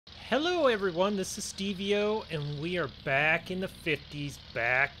Hello everyone, this is Steveo, and we are back in the 50s,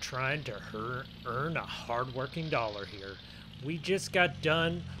 back trying to earn a hard-working dollar here. We just got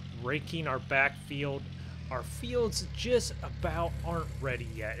done raking our backfield. Our fields just about aren't ready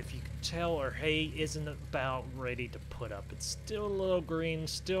yet. If you can tell, our hay isn't about ready to put up. It's still a little green,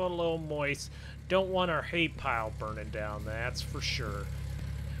 still a little moist. Don't want our hay pile burning down, that's for sure.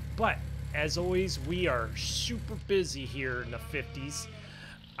 But, as always, we are super busy here in the 50s.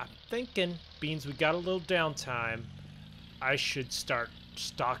 I'm thinking, beans we got a little downtime, I should start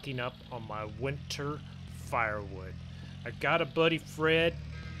stocking up on my winter firewood. I got a buddy Fred.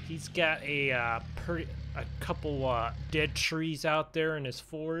 He's got a couple dead trees out there in his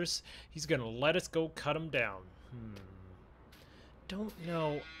forest. He's gonna let us go cut them down. Don't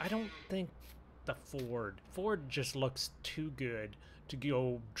know. I don't think the Ford just looks too good to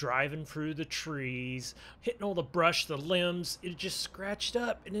go driving through the trees, hitting all the brush, the limbs. It just scratched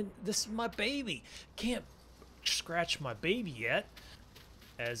up, and then this is my baby. Can't scratch my baby yet.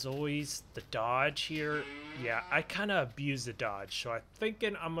 As always, the Dodge here. Yeah, I kind of abuse the Dodge, so I'm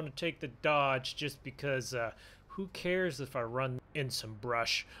thinking I'm gonna take the Dodge just because who cares if I run in some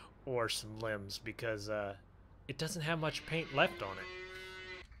brush or some limbs, because it doesn't have much paint left on it.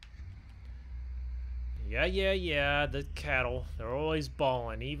 Yeah, the cattle, they're always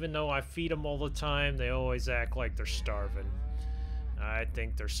bawling. Even though I feed them all the time, they always act like they're starving. I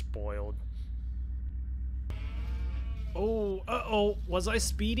think they're spoiled. Oh, uh-oh, was I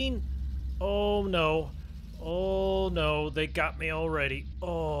speeding? Oh no, they got me already.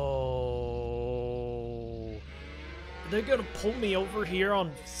 Oh, they're gonna pull me over here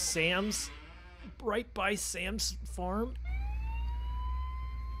on Sam's, right by Sam's farm?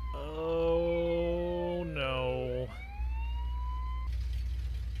 Oh no.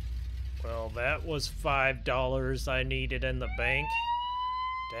 Well, that was $5 I needed in the bank.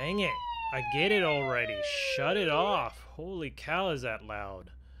 Dang it, I get it already. Shut it off. Holy cow, is that loud.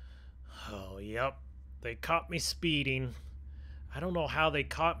 Oh, yep. They caught me speeding. I don't know how they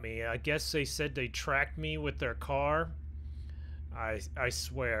caught me. I guess they said they tracked me with their car. I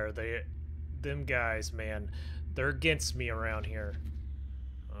swear, them guys, man, they're against me around here.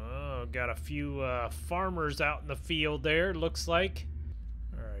 Oh, got a few farmers out in the field there, looks like.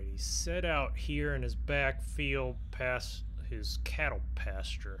 Alright, he's set out here in his back field past his cattle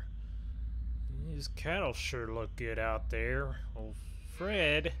pasture. His cattle sure look good out there. Oh,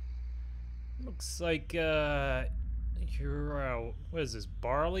 Fred, looks like your what is this,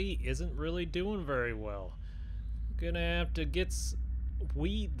 barley isn't really doing very well. Gonna have to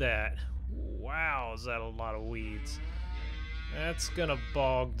weed that. Wow, is that a lot of weeds. That's gonna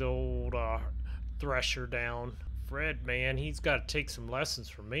bog the old thresher down. Fred, man, he's got to take some lessons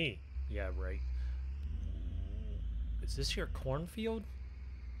from me. Yeah, right. Is this your cornfield?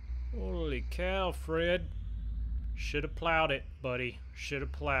 Holy cow, Fred. Should have plowed it, buddy. Should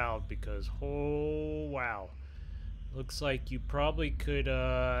have plowed, because, oh, wow. Looks like you probably could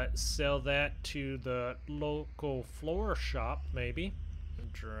sell that to the local flower shop, maybe.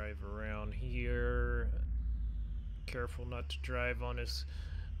 Drive around here. Careful not to drive on his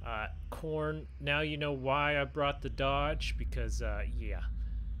corn. Now you know why I brought the Dodge, because yeah,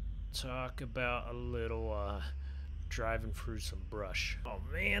 talk about a little driving through some brush. Oh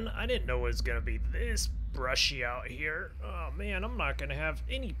man, I didn't know it was gonna be this brushy out here. Oh man, I'm not gonna have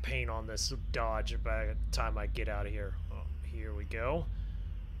any paint on this Dodge by the time I get out of here. Oh, here we go.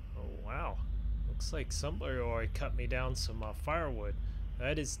 Oh wow, looks like somebody already cut me down some firewood.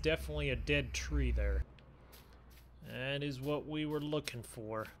 That is definitely a dead tree there. That is what we were looking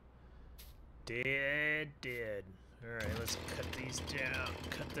for. Dead. Alright, let's cut these down.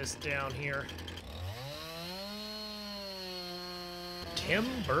 Cut this down here.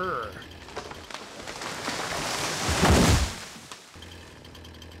 Timber.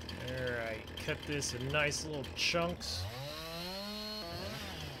 Alright, cut this in nice little chunks.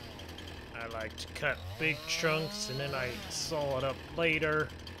 I like to cut big chunks and then I saw it up later.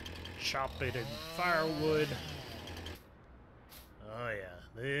 Chop it in firewood. Oh yeah,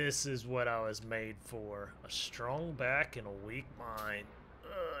 this is what I was made for. A strong back and a weak mind.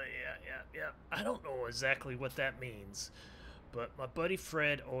 Oh yeah. I don't know exactly what that means, but my buddy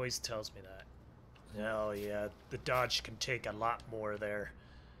Fred always tells me that. Oh yeah, the Dodge can take a lot more there.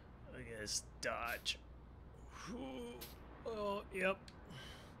 Look at this Dodge. Whew. Oh, yep.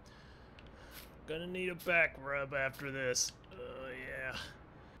 Gonna need a back rub after this. Oh yeah.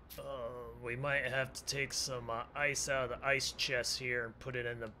 We might have to take some ice out of the ice chest here and put it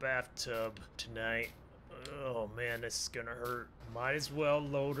in the bathtub tonight. Oh man, this is gonna hurt. Might as well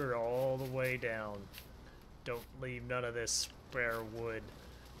load her all the way down. Don't leave none of this spare wood.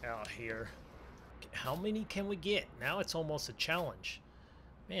 out here. How many can we get? Now it's almost a challenge.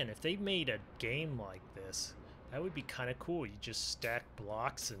 Man, if they made a game like this, that would be kind of cool. You just stack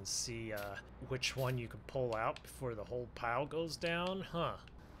blocks and see which one you can pull out before the whole pile goes down. Huh.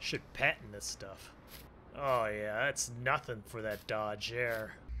 Should patent this stuff. Oh yeah, that's nothing for that Dodge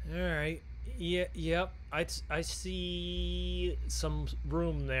Air. Alright. Yeah, yep. I see some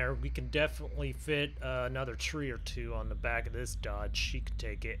room there. We can definitely fit another tree or two on the back of this Dodge. She can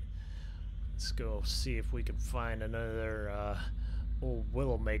take it. Let's go see if we can find another old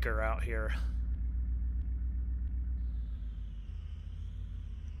Willowmaker out here.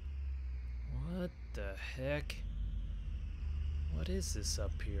 What the heck? What is this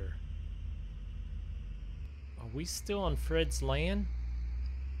up here? Are we still on Fred's land?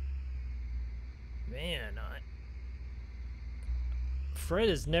 Man, Fred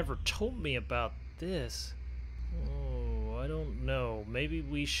has never told me about this. Oh, I don't know. Maybe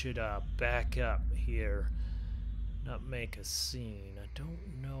we should back up here. Not make a scene. I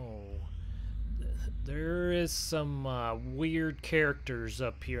don't know. There is some weird characters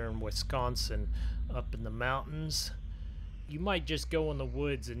up here in Wisconsin, up in the mountains. You might just go in the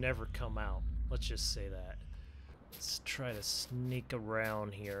woods and never come out. Let's just say that. Let's try to sneak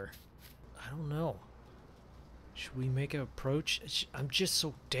around here. I don't know. Should we make an approach? I'm just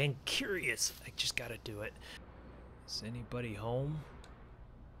so dang curious. I just gotta do it. Is anybody home?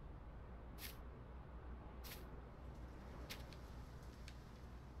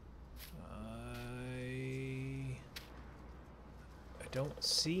 I don't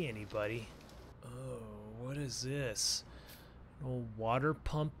see anybody. Oh, what is this? An old water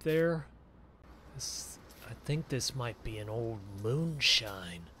pump there? I think this might be an old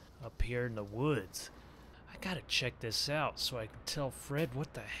moonshine up here in the woods. I gotta check this out so I can tell Fred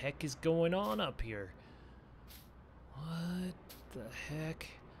what the heck is going on up here. What the heck?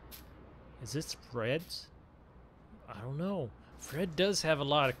 Is this Fred's? I don't know. Fred does have a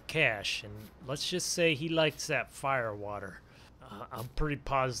lot of cash, and let's just say he likes that fire water. I'm pretty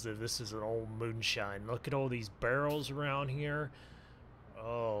positive this is an old moonshine. Look at all these barrels around here.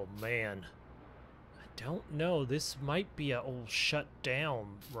 Oh man. I don't know. This might be a old shut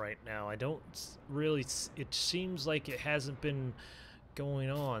down right now. I don't really... It seems like it hasn't been going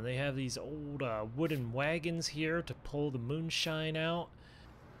on. They have these old wooden wagons here to pull the moonshine out.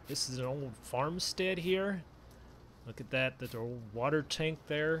 This is an old farmstead here. Look at that. There's an old water tank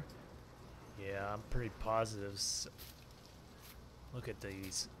there. Yeah, I'm pretty positive. Look at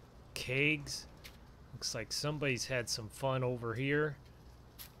these kegs. Looks like somebody's had some fun over here.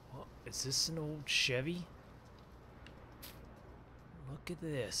 Oh, is this an old Chevy? Look at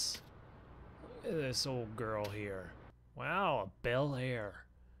this. Look at this old girl here. Wow, a Bel Air.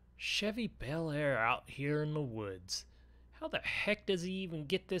 Chevy Bel Air out here in the woods. How the heck does he even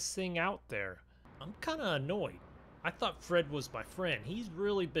get this thing out there? I'm kind of annoyed. I thought Fred was my friend. He's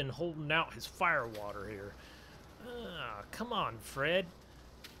really been holding out his fire water here. Ah, come on, Fred.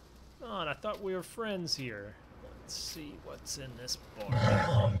 Come on, I thought we were friends here. Let's see what's in this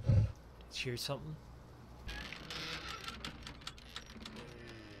bar. Did you hear something?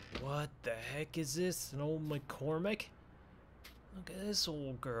 What the heck is this? An old McCormick? Look at this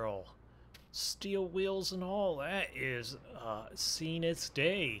old girl. Steel wheels and all. That is seen its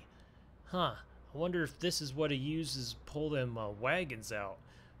day. Huh. I wonder if this is what he uses to pull them wagons out.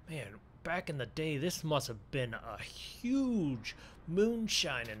 Man, back in the day, this must have been a huge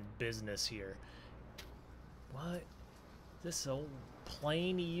moonshining business here. What? This old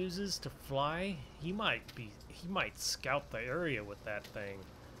plane he uses to fly? He might scout the area with that thing.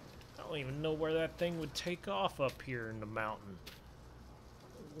 I don't even know where that thing would take off up here in the mountain.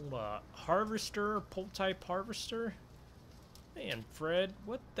 Harvester, pull-type harvester? Man, Fred,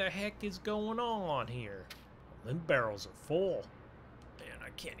 what the heck is going on here? Them barrels are full. Man, I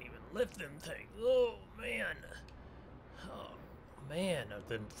can't even lift them things. Oh, man. Oh, man. Are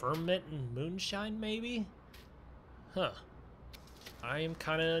them fermenting moonshine, maybe? Huh. I am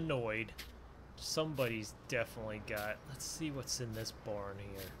kind of annoyed. Somebody's definitely got... Let's see what's in this barn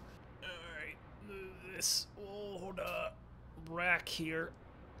here. Alright, move this old rack here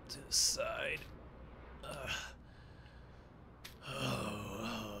to the side.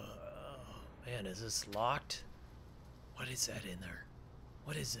 Oh, man, is this locked? What is that in there?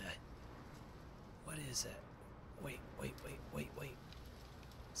 What is that? What is that? Wait.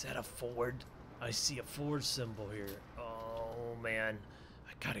 Is that a Ford? I see a Ford symbol here. Oh, man.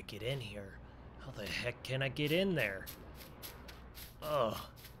 I gotta get in here. How the heck can I get in there? Oh,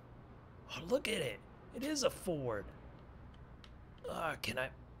 look at it. It is a Ford. Can I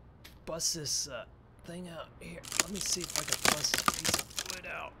bust this thing out here? Let me see if I can bust a piece of... it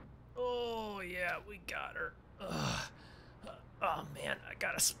out. Oh, yeah, we got her. Ugh. Oh, man, I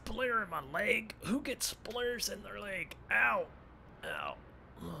got a splinter in my leg. Who gets splinters in their leg? Ow. Ow.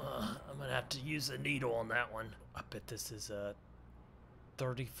 I'm gonna have to use a needle on that one. I bet this is a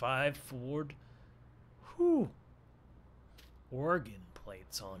 35 Ford. Whew. Organ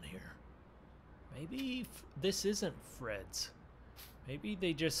plates on here. Maybe this isn't Fred's. Maybe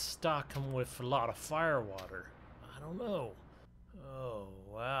they just stock them with a lot of firewater. I don't know. Oh,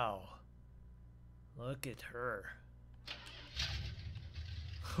 wow. Look at her.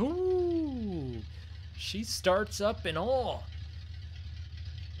 Ooh, she starts up and all.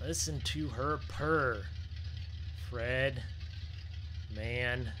 Listen to her purr. Fred,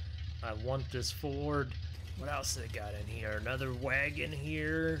 man, I want this Ford. What else they got in here? Another wagon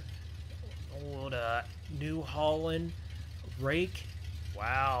here. Old New Holland rake.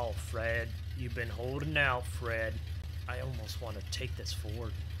 Wow, Fred, you've been holding out, Fred. I almost want to take this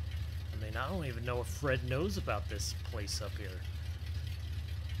Ford. I mean, I don't even know if Fred knows about this place up here.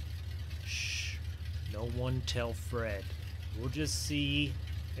 Shh, no one tell Fred. We'll just see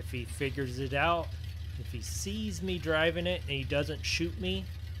if he figures it out. If he sees me driving it and he doesn't shoot me,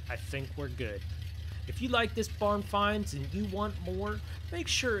 I think we're good. If you like this Barn Finds and you want more, make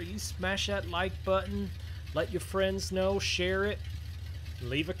sure you smash that like button, let your friends know, share it,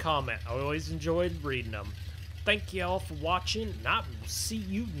 leave a comment. I always enjoyed reading them. Thank you all for watching, and I will see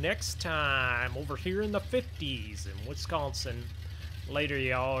you next time over here in the 50s in Wisconsin. Later,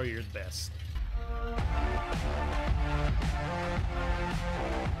 y'all. You're the best.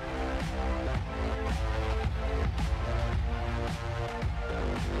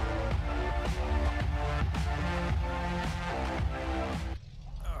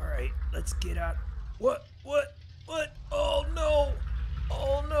 Alright, let's get out. What? Oh no!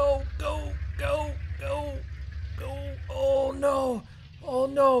 Oh no! Go! Oh no! Oh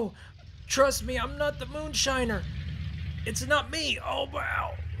no! Trust me, I'm not the moonshiner. It's not me. Oh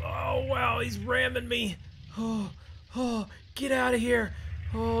wow! Oh wow! He's ramming me. Oh! Get out of here!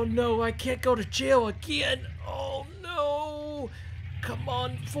 Oh no! I can't go to jail again. Oh no! Come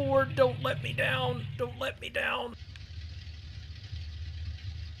on, Ford! Don't let me down! Don't let me down!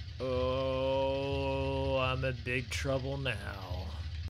 Oh, I'm in big trouble now.